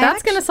because I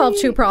that's going to solve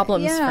actually- two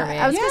problems yeah, for me.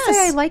 I was going to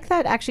say I Yes. like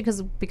that actually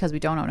because we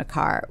don't own a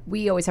car.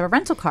 We always have a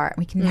rental car and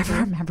we can never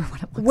remember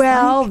what it looks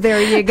Well, like.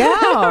 there you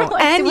go.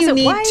 Like, And was you it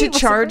need white? to Was it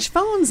charge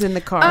phones in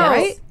the car, Oh,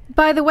 right?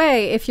 By the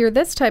way, if you're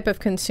this type of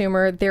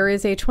consumer, there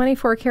is a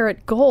 24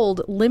 karat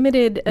gold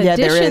limited edition. Yeah,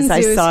 there is.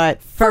 I saw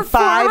it for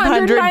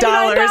 $500.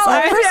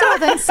 First of all,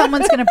 then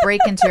someone's going to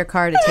break into your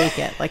car to take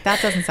it. Like,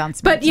 that doesn't sound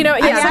smart. But, you know,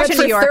 yeah, but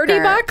for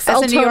 $30,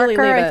 I'll totally leave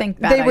it. I think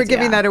they were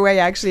giving that away,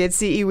 actually, at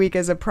CE Week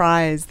as a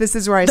prize. This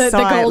is where I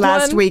saw it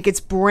last week.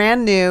 It's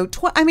brand new.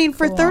 For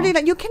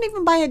 $30, you can't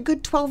even buy a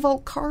good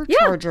 12-volt car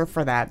charger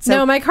for that. So,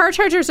 no, my car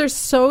chargers are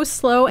so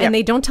slow, and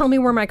they don't tell me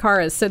where my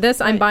car is. So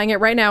this, I'm buying it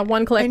right now.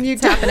 One click, and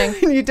it's happening.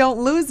 You don't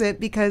lose it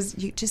because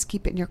you just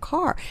keep it in your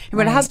car.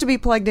 But it has to be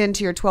plugged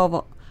into your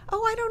 12-volt.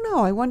 Oh, I don't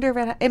know. I wonder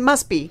if it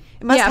must be.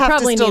 It must have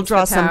to still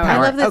draw some power. I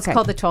love that it's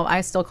called the 12.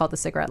 I still call it the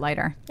cigarette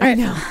lighter. I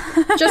know.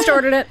 Just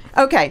ordered it.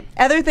 Okay.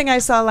 Other thing I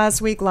saw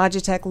last week,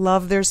 Logitech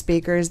love their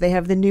speakers. They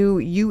have the new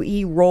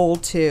UE Roll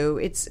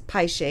 2. It's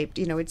pie-shaped.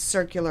 You know, it's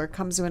circular.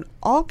 Comes in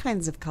all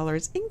kinds of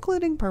colors,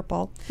 including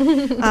purple.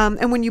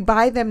 And when you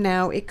buy them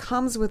now, it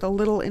comes with a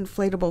little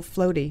inflatable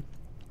floaty.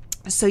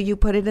 So you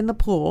put it in the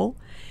pool.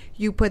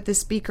 You put the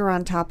speaker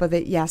on top of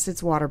it. Yes,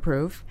 it's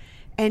waterproof.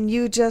 And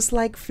you just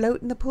like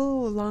float in the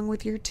pool along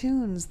with your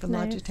tunes. The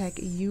Logitech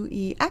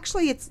UE.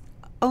 Actually, it's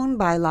owned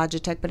by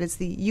Logitech, but it's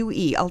the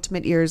UE,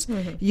 Ultimate Ears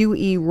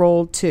UE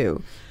Roll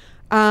 2.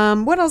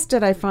 What else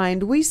did I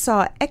find? We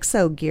saw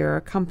Exogear,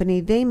 a company.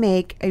 They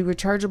make a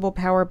rechargeable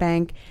power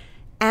bank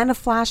and a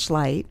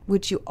flashlight,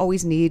 which you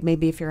always need,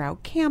 maybe if you're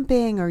out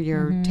camping or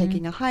you're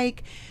taking a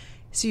hike.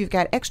 So you've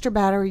got extra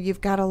battery, you've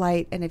got a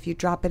light, and if you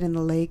drop it in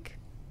the lake,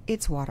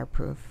 it's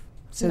waterproof.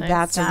 So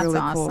that's a really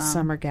cool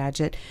summer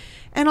gadget.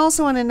 And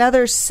also on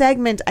another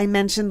segment, I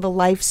mentioned the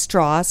Life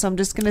Straw. So I'm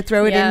just going to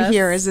throw it in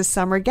here as a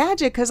summer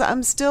gadget because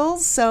I'm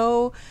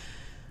still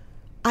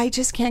I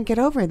just can't get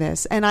over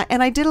this. And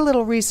I did a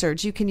little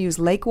research. You can use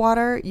lake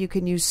water. You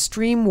can use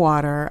stream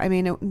water. I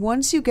mean,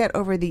 once you get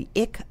over the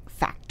ick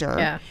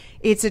factor,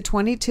 it's a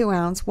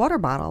 22-ounce water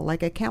bottle,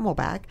 like a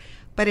Camelback.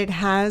 But it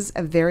has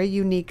a very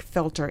unique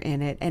filter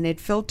in it. And it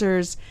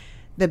filters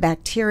the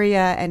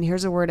bacteria, and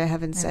here's a word I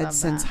haven't said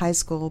since high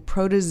school,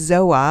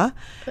 protozoa,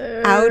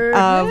 out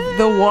of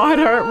the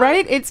water,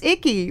 right? It's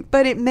icky,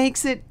 but it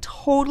makes it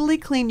totally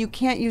clean. You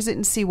can't use it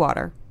in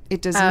seawater.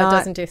 It does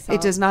not.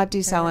 It does not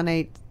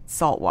desalinate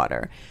salt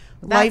water.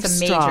 That's a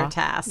major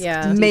task.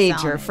 Yeah.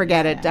 Major.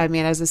 Forget it. I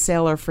mean, as a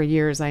sailor for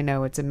years, I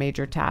know it's a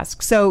major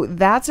task. So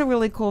that's a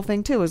really cool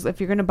thing, too, is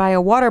if you're going to buy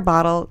a water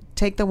bottle,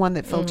 take the one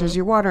that filters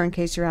your water in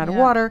case you're out of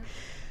water.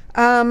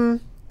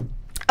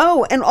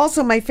 Oh, and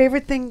also my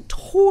favorite thing,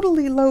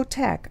 totally low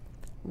tech,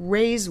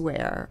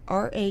 Racewear,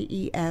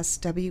 Raeswear.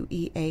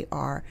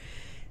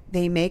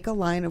 They make a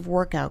line of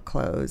workout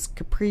clothes,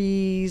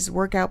 capris,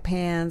 workout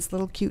pants,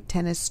 little cute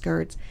tennis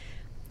skirts.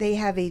 They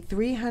have a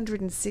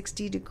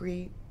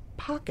 360-degree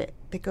pocket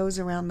that goes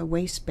around the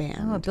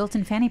waistband. Oh, a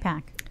built-in fanny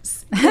pack.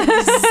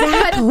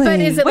 Exactly. But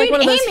is it like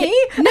one of those? Amy?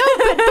 No,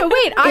 but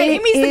wait.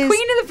 Amy's the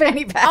queen of the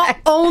fanny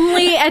pack.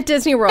 Only at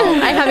Disney World.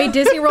 I have a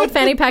Disney World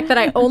fanny pack that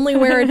I only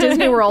wear at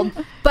Disney World.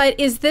 But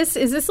is this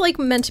like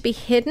meant to be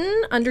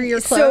hidden under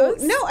your clothes?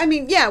 So no, I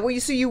mean, yeah. Well,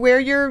 you wear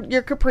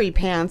your capri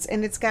pants,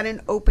 and it's got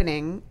an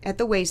opening at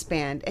the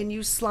waistband, and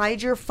you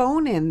slide your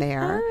phone in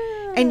there,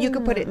 and you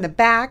can put it in the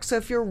back. So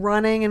if you're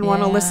running and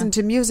want to listen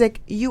to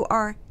music, you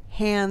are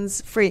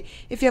hands-free.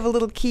 If you have a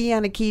little key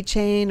on a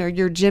keychain or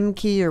your gym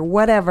key or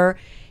whatever,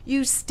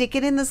 you stick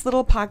it in this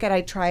little pocket.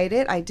 I tried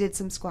it. I did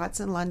some squats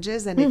and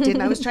lunges, and it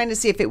didn't. I was trying to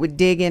see if it would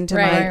dig into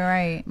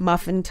my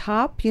muffin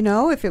top,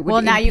 if it would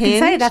Well, now impinge. You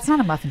can say that's not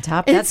a muffin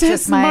top. It's That's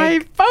just my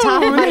phone.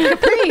 top of my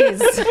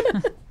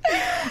capris.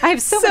 I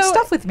have so much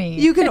stuff with me.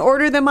 You can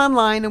order them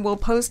online, and we'll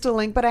post a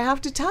link. But I have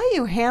to tell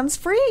you,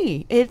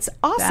 hands-free. It's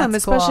awesome,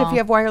 That's especially cool. if you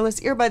have wireless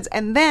earbuds.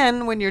 And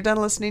then when you're done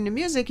listening to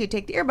music, you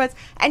take the earbuds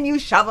and you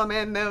shove them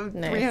in the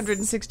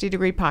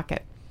 360-degree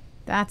pocket.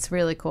 That's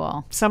really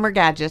cool. Summer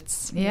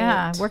gadgets.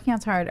 Yeah, working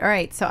out's hard. All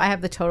right, so I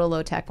have the total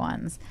low-tech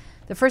ones.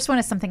 The first one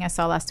is something I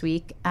saw last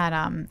week at,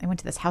 I went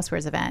to this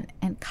housewares event,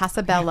 and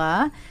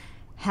Casabella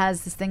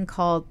has this thing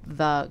called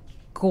the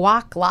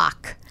Guac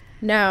Lock.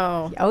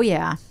 No. Oh,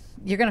 yeah.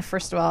 You're going to,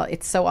 first of all,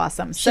 it's so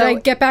awesome. Should I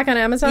get back on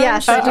Amazon? Yeah,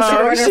 should I just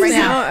order it right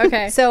now?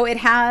 Okay. So it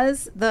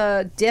has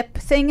the dip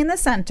thing in the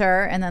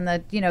center, and then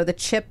the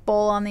chip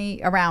bowl on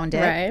the around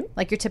it, right?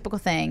 Like your typical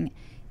thing,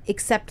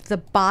 except the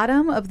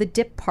bottom of the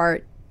dip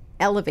part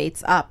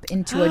elevates up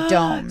into a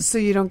dome. So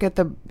you don't get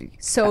the.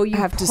 So you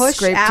have to push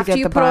scrape after to get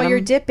you the put all your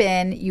bottom? dip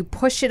in. You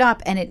push it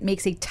up, and it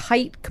makes a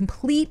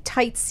complete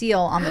tight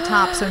seal on the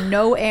top, so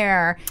no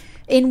air.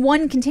 In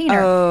one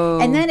container,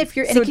 and then if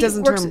you're So it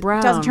doesn't turn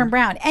brown. Doesn't turn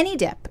brown. Any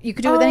dip, you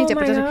could do it with any dip.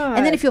 my God.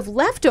 And then if you have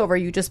leftover,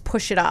 you just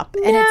push it up,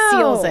 and it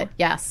seals it.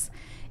 Yes,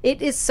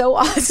 It is so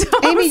awesome.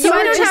 Amy, So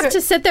I don't have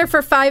to sit there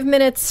for 5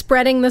 minutes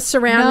spreading the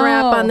saran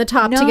wrap on the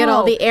top to get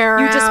all the air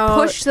You out. just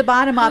push the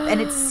bottom up and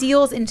it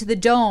seals into the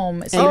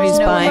dome. So Amy's there's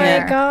no buying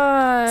air. it.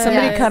 God.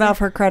 Somebody cut off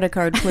her credit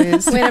card,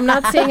 please. Wait, I'm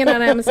not seeing it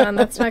on Amazon.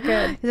 That's not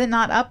good. Is it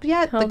not up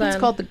yet? Hold It's on.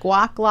 called the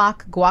Guac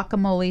Lock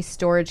Guacamole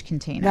Storage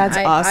Container. That's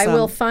awesome. I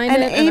will find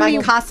And it. Amy,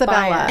 By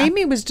Casabella.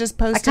 Amy was just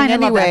I posting kind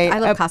of anyway. love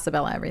that. I love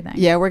Casabella everything.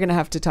 Yeah, we're going to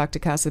have to talk to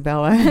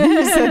Casabella.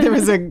 You said there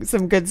was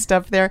some good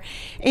stuff there.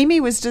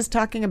 Amy was just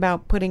talking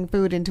about putting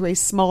food into a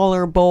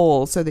smaller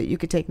bowl so that you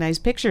could take nice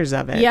pictures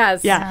of it.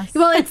 Yes. Yeah.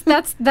 Well,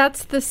 that's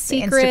the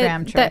secret.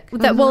 Instagram trick.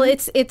 That well,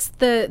 it's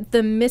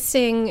the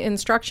missing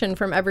instruction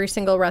from every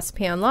single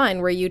recipe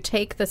online, where you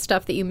take the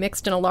stuff that you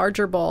mixed in a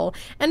larger bowl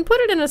and put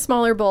it in a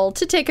smaller bowl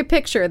to take a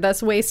picture,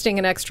 thus wasting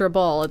an extra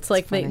bowl. It's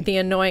like the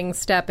annoying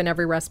step in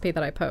every recipe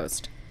that I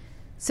post.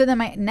 So then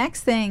my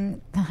next thing,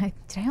 did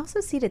I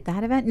also see it at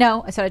that event?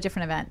 No, I saw a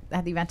different event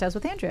at the event I was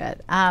with Andrea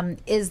at,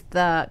 is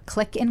the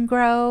Click and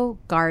Grow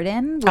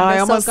Garden. Oh, I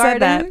almost Garden.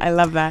 said that. I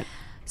love that.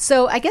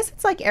 So I guess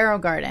it's like Arrow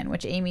Garden,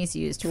 which Amy's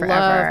used forever.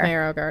 Love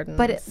Marrow Gardens.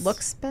 But it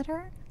looks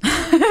better.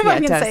 If I it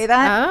can does. say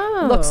that.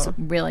 Oh. Looks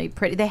really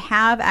pretty. They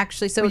have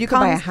actually, so Well, it you could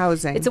buy a comes-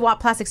 housing. It's a Watt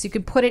Plastic, so you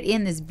can put it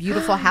in this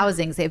beautiful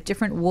housings. They have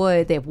different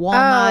wood. They have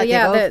walnut. Oh they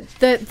have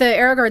yeah, oak. the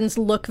Arrow Gardens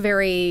look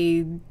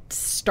very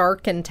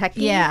stark and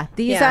techy. Yeah,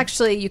 these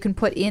actually you can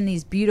put in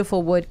these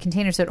beautiful wood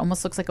containers, so it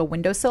almost looks like a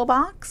windowsill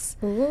box.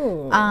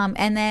 Ooh.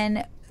 And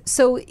then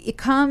so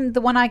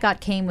the one I got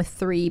came with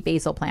 3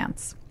 basil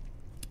plants,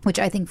 which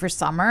I think for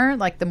summer,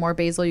 like the more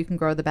basil you can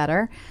grow, the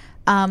better.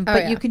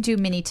 But you can do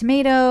mini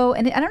tomato,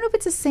 and I don't know if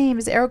it's the same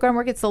as Arrow Garden,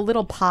 where it's the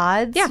little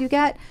pods you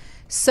get.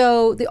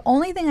 So the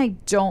only thing I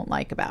don't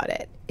like about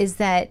it is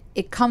that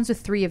it comes with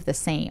 3 of the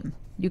same.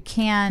 You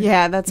can't.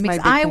 Yeah, that's my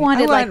mix. big I thing.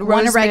 wanted I like want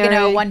one oregano,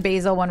 rosemary. 1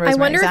 basil, 1 I rosemary.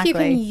 wonder if you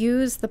exactly. can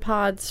use the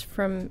pods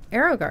from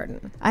Arrow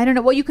Garden. I don't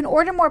know. Well, you can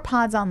order more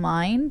pods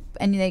online,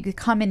 and they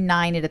come in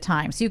 9 at a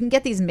time. So you can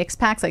get these mix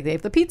packs, like they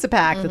have the pizza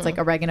pack that's like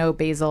oregano,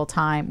 basil,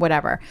 thyme,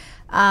 whatever.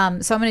 So I'm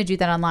going to do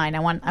that online. I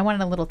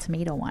wanted a little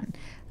tomato one,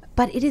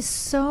 but it is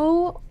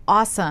so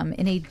awesome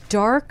in a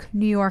dark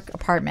New York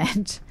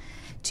apartment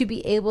to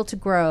be able to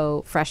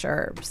grow fresh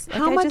herbs. Like,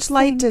 How I much just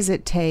light think does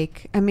it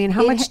take? I mean,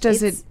 how much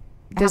does it's-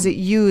 it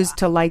use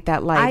to light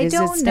that light? I Does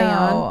don't it stay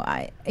know.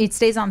 on? It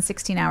stays on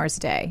 16 hours a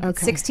day.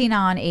 It's 16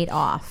 on, 8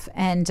 off.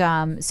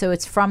 And so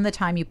it's from the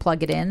time you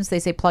plug it in. So they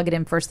say plug it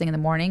in first thing in the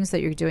morning so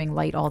that you're doing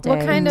light all day.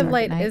 What kind of dark at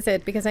light night. is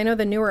it? Because I know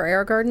the newer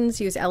Arrow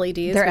Gardens use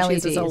LEDs, They're which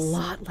uses a LEDs.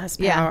 lot less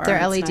power. Yeah, they're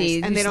That's LEDs.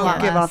 nice. And they use a don't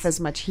lot give less. off as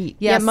much heat.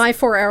 Yeah, Yes. my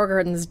 4 Arrow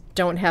Gardens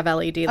don't have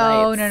LED lights.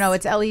 Oh, no,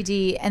 it's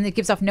LED, and it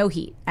gives off no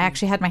heat. I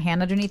actually had my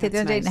hand underneath it the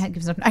other day, and it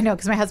gives off, I know,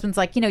 because my husband's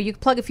like, you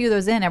plug a few of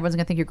those in, everyone's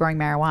going to think you're growing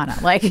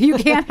marijuana. Like, you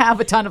can't have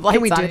a ton of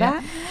lights we on do you.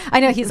 that? I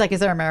know. He's like,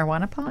 is there a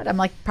marijuana pod? I'm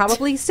like,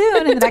 probably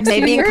soon in the next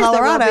Maybe few in years there will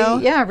Colorado.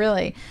 be. Yeah,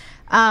 really.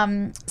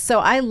 So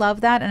I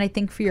love that, and I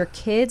think for your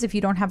kids, if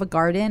you don't have a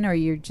garden or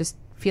you just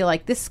feel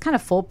like this is kind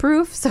of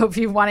foolproof, so if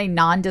you want a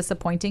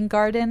non-disappointing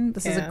garden,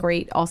 this is a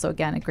great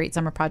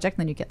summer project.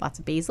 And then you get lots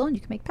of basil, and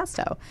you can make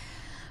pesto.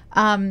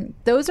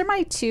 Those are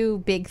my 2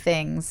 big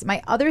things.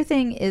 My other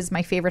thing is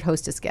my favorite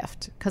hostess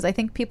gift, because I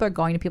think people are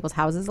going to people's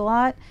houses a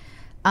lot.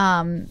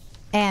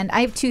 And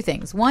I have 2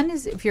 things. One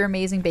is, if you're an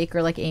amazing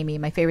baker like Amy,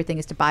 my favorite thing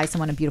is to buy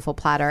someone a beautiful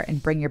platter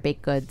and bring your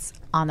baked goods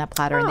on that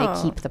platter, and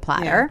they keep the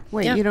platter.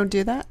 Wait, you don't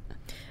do that?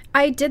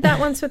 I did that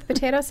once with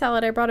potato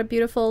salad. I brought a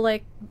beautiful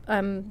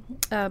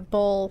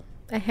bowl,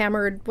 a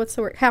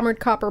hammered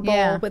copper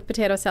bowl with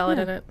potato salad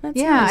in it.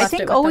 Yeah, I Left it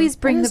think with always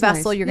them. bring That the is nice.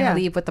 vessel you're going to Yeah.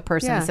 leave with the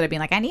person Yeah. instead of being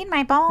like, I need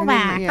my bowl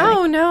back. yeah.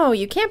 Oh no,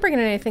 you can't bring in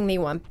anything that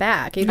you want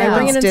back. You I can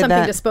bring it once in did something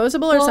that.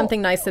 disposable or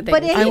something nice that they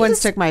but can it- I keep. once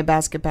took my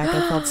basket back.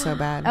 I felt so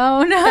bad.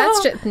 Oh no,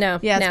 That's just no,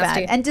 yeah, it's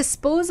nasty. bad. And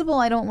disposable,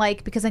 I don't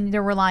like, because then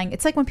they're relying.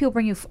 It's like when people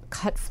bring you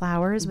cut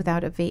flowers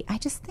without a vase. I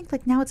just think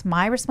like now it's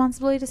my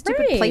responsibility to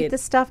stupid Right. plate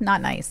this stuff.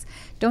 Not nice.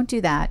 Don't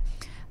do that.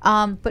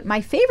 But my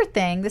favorite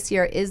thing this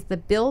year is the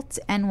Built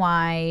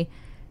NY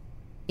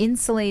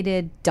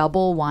insulated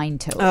double wine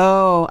tote.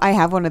 Oh, I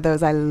have one of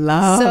those. I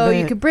love So it.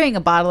 you could bring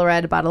a bottle of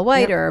red, a bottle of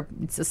white, Yep. or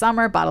it's the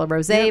summer, bottle of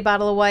rosé,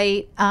 bottle of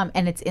white,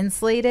 and it's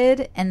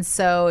insulated. And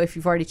so if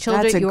you've already chilled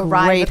That's it, a you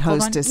arrive great with cold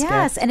wine. hostess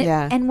Yes, gift. and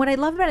Yeah. and what I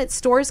love about it, it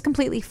stores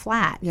completely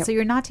flat, Yep. so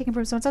you're not taking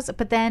from someone else.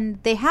 But then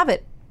they have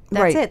it.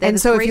 That's right. it. They have And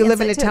this so if great you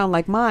live in a insulated tote. town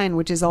like mine,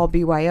 which is all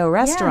BYO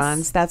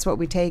restaurants, Yes. that's what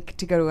we take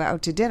to go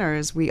out to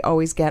dinners. We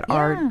always get Yeah.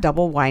 our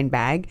double wine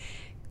bag.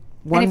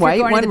 And One if you're white,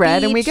 going to one the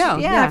red, and we beach, go.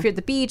 Yeah, if you're at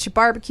the beach,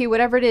 barbecue,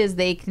 whatever it is,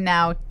 they can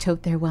now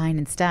tote their wine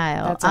in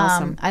style. That's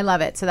awesome. I love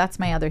it. So that's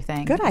my other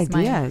thing. Good It's my-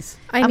 ideas.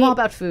 I'm all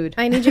about food.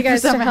 I need you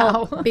guys to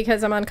Somehow. help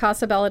because I'm on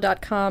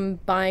Casabella.com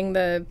buying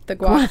the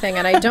guac thing,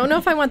 and I don't know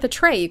if I want the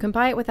tray. You can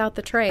buy it without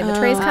the tray, and the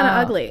tray's kind of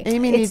ugly.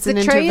 Amy It's needs the an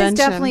tray intervention. is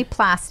definitely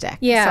plastic.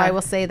 Yeah. So I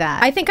will say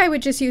that. I think I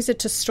would just use it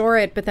to store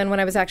it, but then when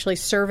I was actually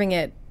serving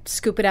it,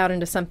 scoop it out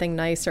into something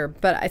nicer.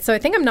 So I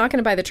think I'm not going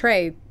to buy the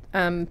tray.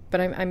 But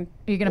I'm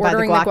You're gonna buy the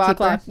ordering guac guac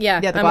keeper? lock. Yeah,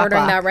 Yeah, the I'm guac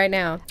ordering lock. that right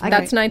now.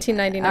 That's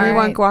 $19.99. We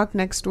want guac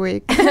next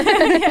week.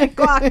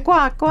 guac,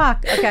 guac,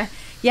 guac. Okay.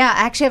 Yeah,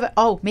 I actually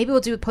have. Maybe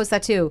we'll post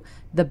that too.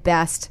 The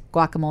best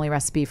guacamole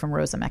recipe from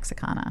Rosa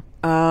Mexicana,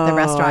 the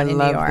restaurant in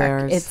New York.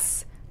 Theirs.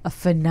 It's a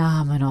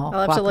phenomenal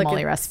I'll have to look guacamole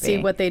and recipe. see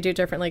what they do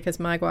differently because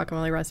my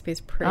guacamole recipe is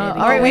pretty. All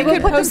right, we We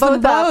could could put them post them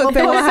both up. both,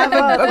 and we'll have a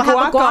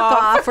guac guac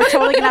off. off. We're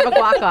totally gonna have a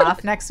guac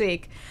off next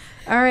week.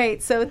 All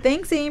right, so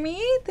thanks,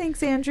 Amy.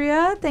 Thanks,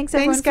 Andrea. Thanks,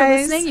 everyone, for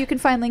guys. listening. You can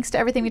find links to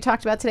everything we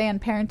talked about today on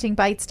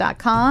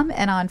parentingbites.com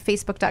and on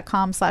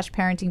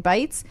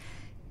facebook.com/parentingbites.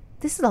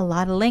 This is a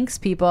lot of links,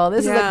 people.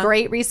 This is a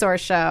great resource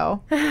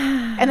show.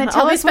 And then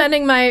I'll be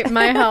spending my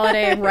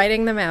holiday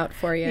writing them out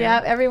for you.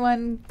 Yeah,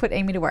 everyone put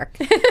Amy to work.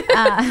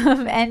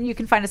 And you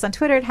can find us on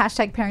Twitter at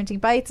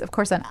 #ParentingBites. Of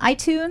course, on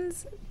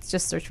iTunes,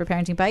 just search for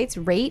Parenting Bites.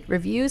 Rate,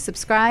 review,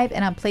 subscribe,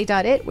 and on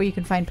Play.it, where you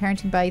can find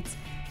Parenting Bites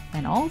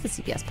and all of the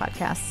CBS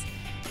podcasts.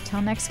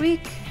 Until next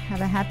week,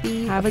 have a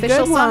happy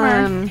official good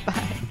summer. one.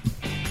 Bye.